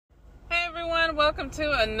everyone, welcome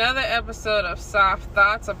to another episode of Soft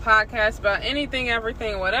Thoughts, a podcast about anything,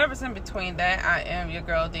 everything, whatever's in between that. I am your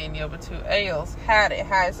girl Danielle with two A's. Howdy,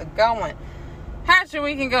 how's it going? How's your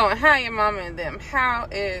weekend going? How your mama and them? How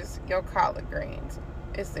is your collard greens?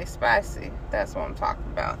 Is they spicy? That's what I'm talking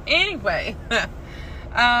about. Anyway,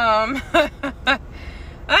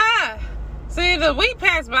 see, the week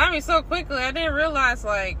passed by me so quickly, I didn't realize,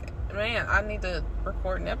 man, I need to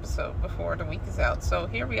record an episode before the week is out. So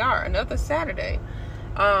here we are, another Saturday.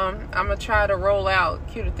 I'm gonna try to roll out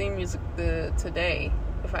cue the theme music today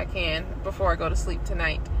if I can before I go to sleep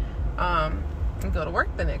tonight, and go to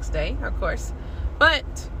work the next day, of course.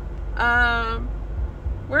 But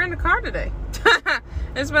we're in the car today.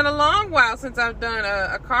 It's been a long while since I've done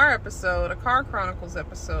a car episode, a Car Chronicles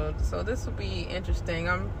episode. So this will be interesting.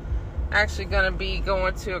 I'm actually gonna be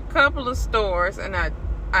going to a couple of stores, and I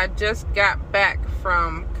just got back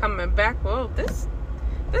from coming back. Whoa, this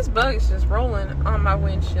bug is just rolling on my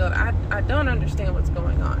windshield. I don't understand what's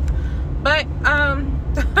going on. But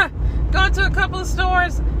going to a couple of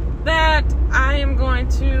stores that I am going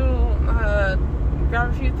to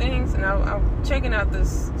grab a few things, and I'm checking out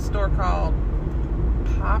this store called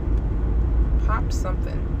Pop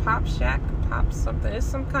Shack. It's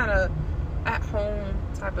some kind of at home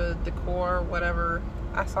type of decor, whatever.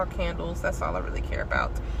 I saw candles. That's all I really care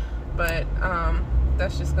about. But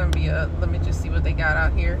that's just gonna be let me just see what they got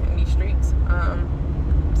out here in these streets.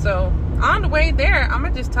 So on the way there, I'm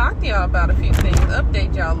gonna just talk to y'all about a few things,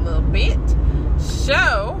 update y'all a little bit.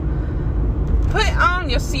 So put on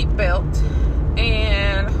your seatbelt,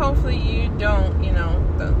 and hopefully you don't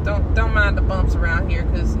mind the bumps around here,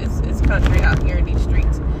 because it's country out here in these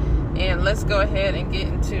streets. And let's go ahead and get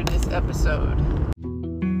into this episode.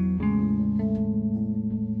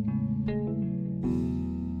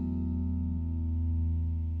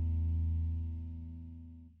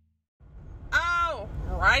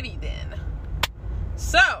 Alrighty then.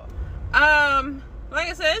 So, like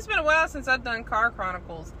I said, it's been a while since I've done Car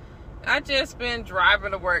Chronicles. I've just been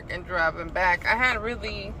driving to work and driving back. I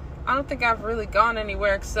don't think I've really gone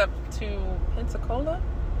anywhere except to Pensacola,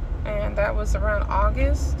 and that was around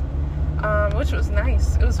August, which was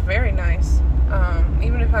nice. It was very nice.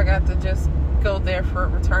 Even if I got to just go there for a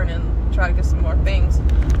return and try to get some more things,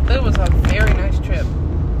 but it was a very nice trip,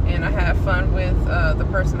 and I had fun with the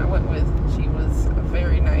person I went with. She was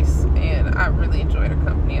very nice, and I really enjoyed her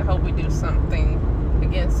company. I hope we do something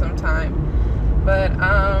again sometime. But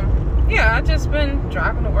yeah, I just been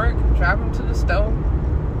driving to work, driving to the store.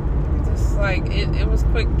 Just like it was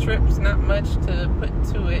quick trips, not much to put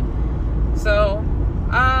to it. So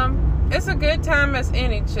it's a good time as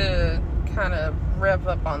any to kind of rev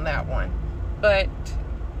up on that one. But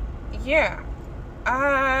yeah,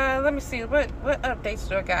 let me see, what updates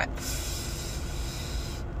do I got?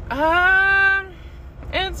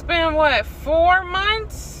 It's been 4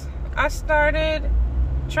 months I started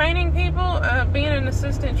training people, being an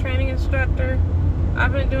assistant training instructor.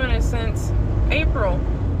 I've been doing it since April.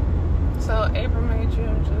 So April, May,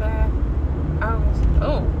 June, July, August.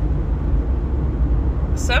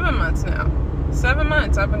 7 months now. 7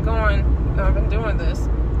 months I've been doing this.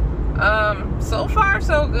 So far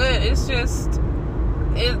so good. It's just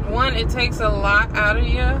it takes a lot out of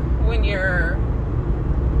you when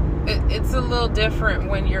it's a little different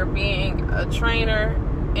when you're being a trainer,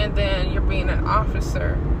 and then you're being an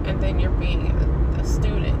officer, and then you're being a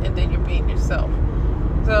student, and then you're being yourself.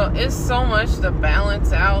 So it's so much to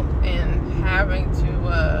balance out, and having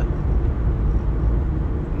to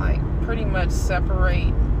pretty much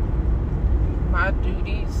separate my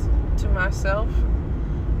duties to myself.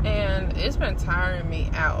 And it's been tiring me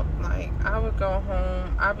out. I would go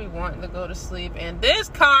home, I'd be wanting to go to sleep, and this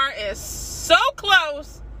car is so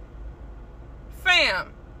close.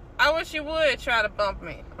 Fam, I wish you would try to bump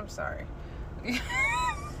me. I'm sorry.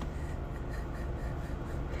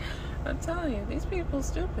 I'm telling you, these people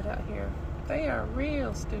stupid out here. They are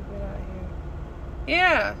real stupid out here.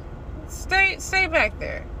 Yeah, stay back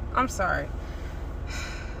there. I'm sorry.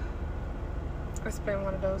 It's been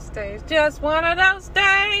one of those days. Just one of those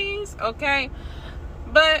days. Okay.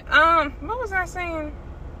 But, what was I saying?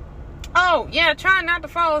 Oh, yeah, trying not to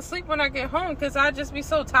fall asleep when I get home, because I just be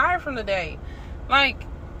so tired from the day.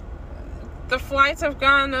 The flights have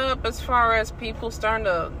gone up as far as people starting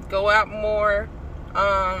to go out more.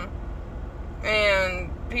 And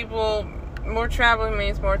more traveling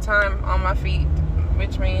means more time on my feet,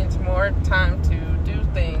 which means more time to do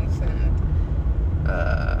things. And,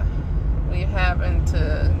 we having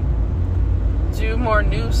to do more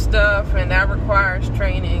new stuff, and that requires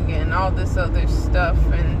training and all this other stuff.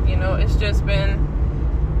 And it's just been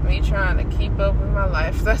me trying to keep up with my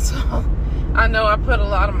life. That's all. I know I put a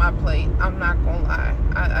lot on my plate. I'm not gonna lie.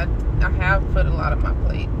 I have put a lot on my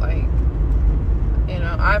plate. Like, you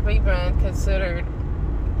know, I've even considered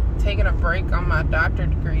taking a break on my doctorate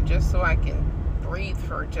degree just so I can breathe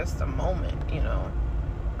for just a moment, you know.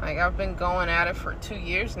 Like, I've been going at it for 2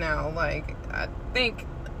 years now. Like, I think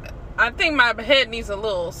my head needs a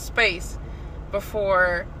little space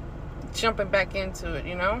before jumping back into it,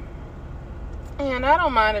 you know. And I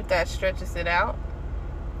don't mind if that stretches it out.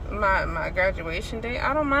 My graduation date,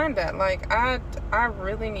 I don't mind that. Like, I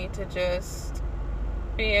really need to just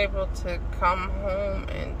be able to come home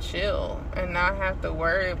and chill and not have to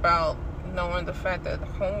worry about knowing the fact that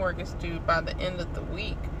homework is due by the end of the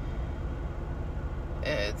week.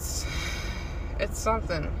 It's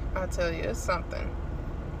something, I tell you, it's something.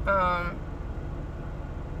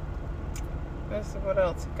 Let's see what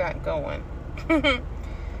else got going.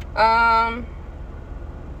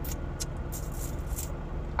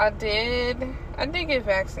 I did get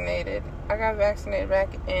vaccinated. I got vaccinated back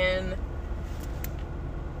in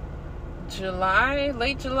July,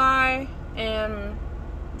 late July and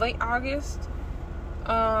late August.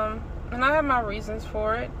 And I have my reasons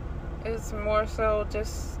for it. It's more so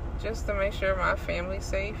just to make sure my family's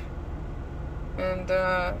safe. And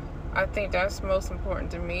I think that's most important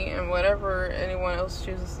to me. And whatever anyone else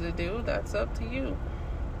chooses to do, that's up to you.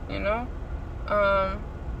 You know?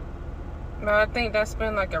 But I think that's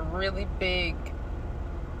been like a really big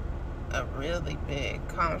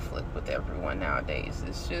conflict with everyone nowadays.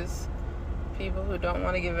 It's just people who don't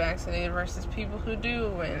want to get vaccinated versus people who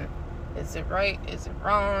do. And is it right? Is it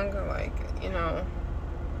wrong? Like, you know,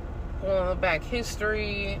 pulling back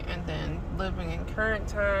history and then living in current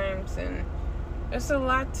times. And it's a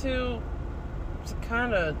lot to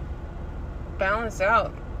kind of balance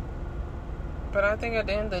out. But I think at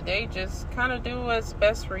the end of the day, just kind of do what's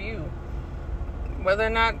best for you. Whether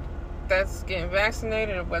or not that's getting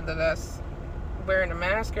vaccinated, or whether that's wearing a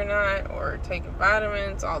mask or not, or taking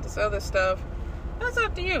vitamins, all this other stuff, that's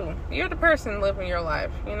up to you. You're the person living your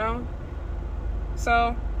life, you know?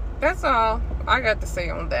 So, that's all I got to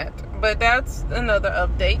say on that. But that's another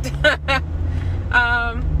update.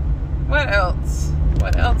 What else?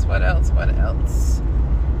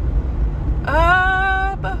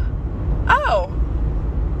 Oh.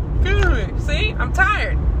 Good. See? I'm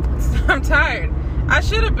tired. I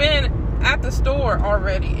should have been at the store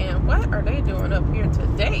already. And what are they doing up here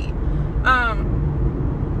today?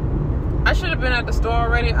 I should have been at the store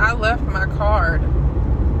already. I left my card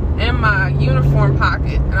in my uniform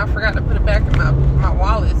pocket, and I forgot to put it back in my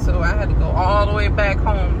wallet, so I had to go all the way back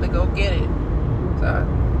home to go get it. So,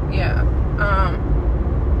 yeah.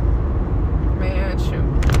 Man, shoot.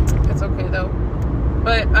 It's okay, though.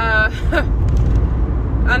 But,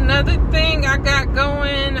 another thing I got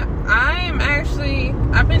going,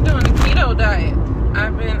 I've been doing a keto diet.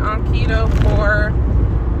 I've been on keto for,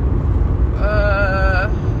 I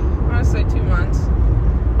want to say 2 months.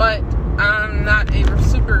 But I'm not a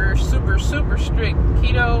super strict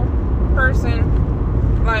keto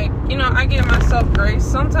person. Like, you know, I give myself grace.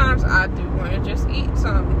 Sometimes I do want to just eat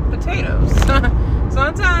some potatoes.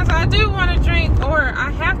 Sometimes I do want to drink, or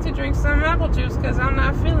I have to drink some apple juice because I'm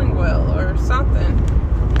not feeling well or something.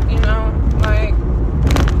 You know, like,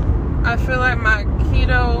 I feel like my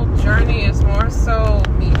keto journey is more so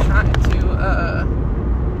me trying to,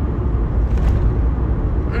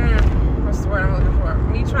 what's the word I'm looking for?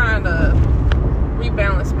 Me trying to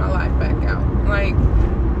rebalance my life back out. Like,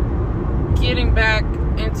 getting back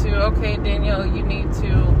into, okay, Danielle, you need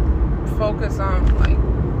to focus on, like,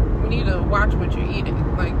 we need to watch what you're eating.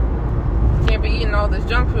 Like, you can't be eating all this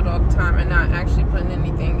junk food all the time and not actually putting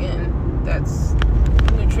anything in that's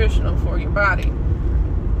nutritional for your body.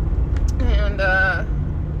 And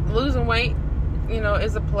losing weight, you know,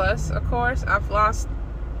 is a plus, of course. I've lost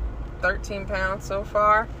 13 pounds so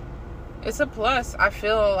far. It's a plus. I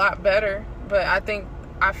feel a lot better, but I think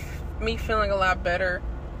me feeling a lot better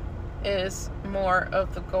is more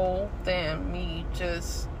of the goal than me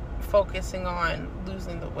just focusing on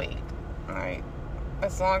losing the weight. Alright,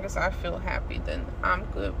 as long as I feel happy, then I'm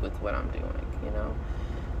good with what I'm doing, you know.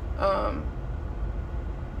 I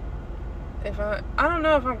don't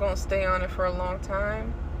know if I'm gonna stay on it for a long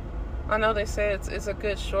time. I know they say it's a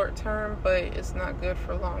good short term, but it's not good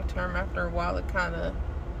for long term. After a while, it kind of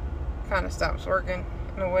stops working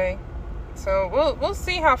in a way. So we'll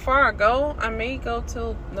see how far I go. I may go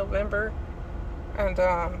till November and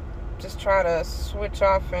just try to switch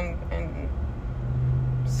off and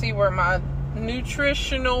see where my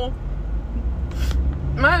nutritional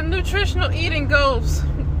eating goes.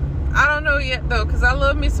 I don't know yet though, because I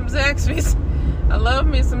love me some Zaxby's. I love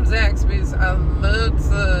the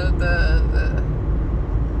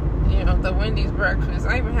Wendy's breakfast.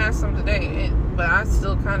 I even had some today, but I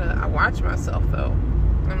still I watch myself though.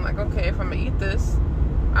 I'm like, okay, if I'm gonna eat this,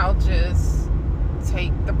 I'll just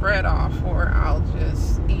take the bread off, or I'll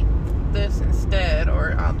just eat this instead,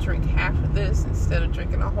 or I'll drink half of this instead of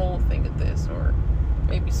drinking a whole thing of this, or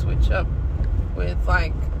maybe switch up with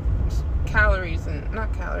like calories and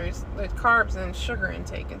not calories, with carbs and sugar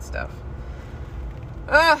intake and stuff.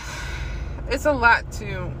 It's a lot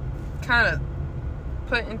to kind of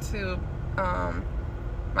put into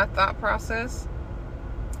my thought process,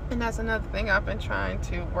 and that's another thing I've been trying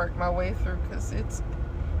to work my way through, because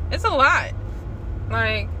it's a lot.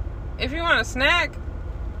 Like, if you want a snack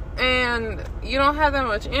and you don't have that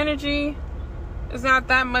much energy, there's not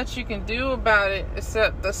that much you can do about it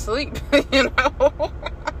except the sleep, you know.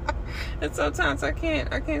 And sometimes I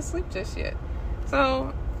can't sleep just yet.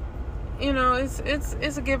 So, you know, it's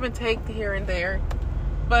a give and take here and there,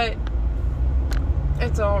 but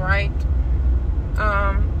it's all right.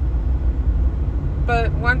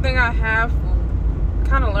 But one thing I have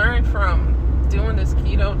kind of learned from doing this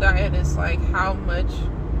keto diet is like how much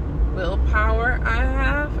willpower I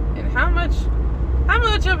have, and how much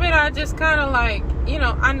of it I just kind of like, you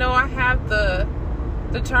know, I know I have the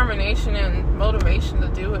determination and motivation to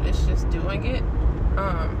do it. It's just doing it.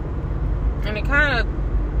 And it kind of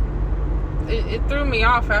it threw me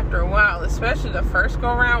off after a while, especially the first go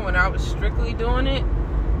around when I was strictly doing it.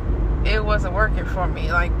 It wasn't working for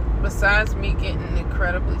me. Like, besides me getting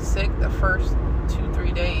incredibly sick the first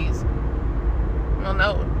 2-3 days, well,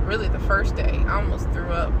 no, really the first day, I almost threw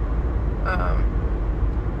up.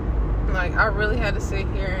 Like, I really had to sit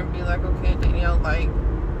here and be like, okay, Danielle, like,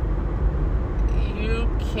 you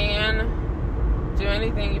can do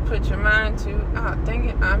anything you put your mind to. Ah, dang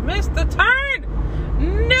it, I missed the turn.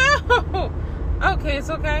 No. Okay, it's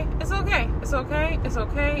okay. It's okay. It's okay. It's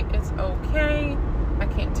okay. It's okay. I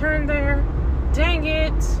can't turn there. Dang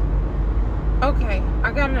it. Okay,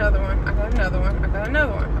 I got another one.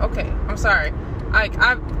 Okay, I'm sorry.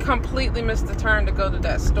 I completely missed the turn to go to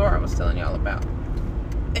that store I was telling y'all about.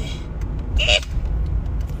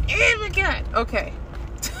 Oh my God. Okay.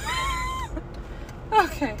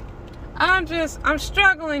 Okay. I'm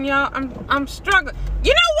struggling, y'all. I'm struggling.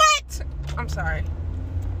 You know what? I'm sorry.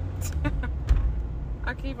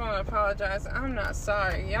 I keep on apologizing. I'm not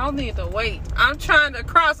sorry. Y'all need to wait. I'm trying to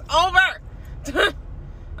cross over.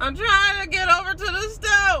 I'm trying to get over to the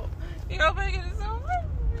stove. Y'all making it so hard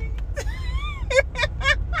for me.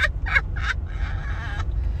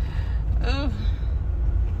 Ooh.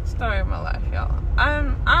 Story of my life, y'all.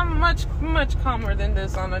 I'm much calmer than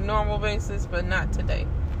this on a normal basis, but not today.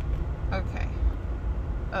 Okay.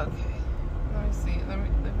 Let me see. Let me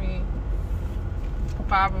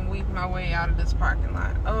bob and weave my way out of this parking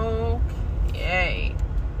lot. Okay.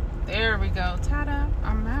 There we go. Ta-da.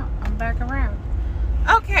 I'm out. I'm back around.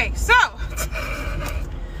 Okay, so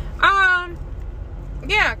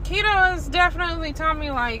yeah, keto has definitely taught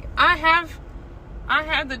me, like, I have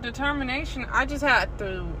the determination. I just had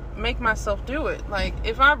to make myself do it. Like,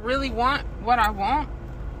 if I really want what I want,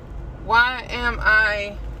 why am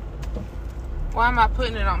I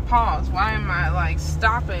putting it on pause? Why am I, like,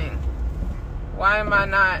 stopping? Why am I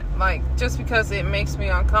not, like, just because it makes me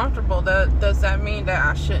uncomfortable, does that mean that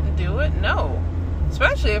I shouldn't do it? No.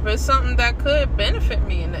 Especially if it's something that could benefit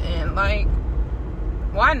me in the end. Like,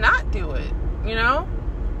 why not do it? You know?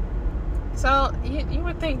 So, you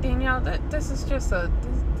would think, Danielle, that this is just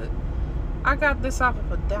I got this off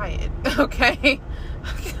of a diet, okay?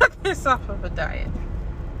 I got this off of a diet.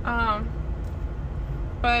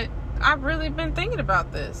 But I've really been thinking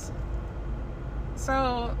about this.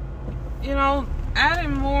 So, you know,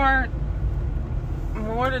 adding more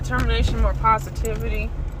determination, more positivity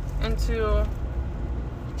into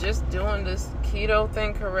just doing this keto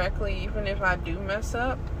thing correctly, even if I do mess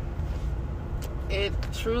up, it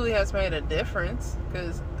truly has made a difference.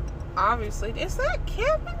 Because obviously, is that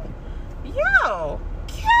Kevin? Yo,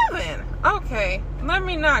 Kevin. Okay, let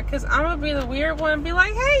me not, because I'm gonna be the weird one and be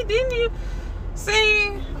like, hey, didn't you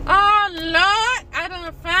see? Oh Lord, I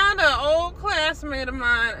done found an old classmate of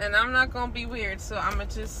mine, and I'm not gonna be weird, so I'ma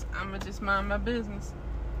just mind my business.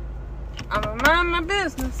 I'ma mind my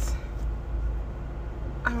business.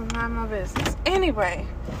 Anyway.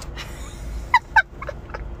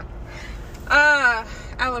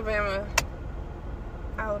 Alabama,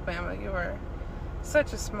 you are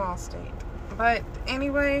such a small state. But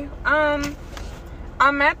anyway, I'm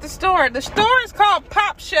at the store. The store is called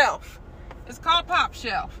Pop Shelf. It's called Pop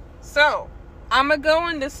Shelf. So, I'm gonna go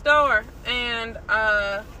in the store and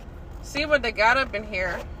see what they got up in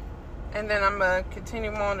here. And then I'm gonna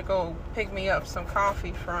continue on to go pick me up some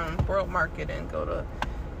coffee from World Market and go to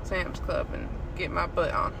Sam's Club and get my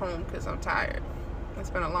butt on home because I'm tired. It's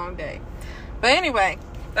been a long day. But anyway,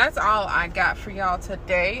 that's all I got for y'all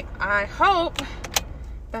today. I hope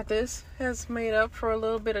that this has made up for a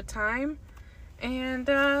little bit of time. And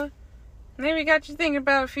maybe got you thinking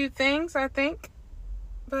about a few things, I think.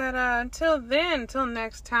 But until then, until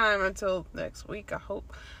next time, until next week, I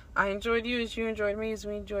hope I enjoyed you as you enjoyed me, as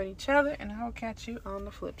we enjoyed each other. And I will catch you on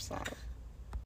the flip side.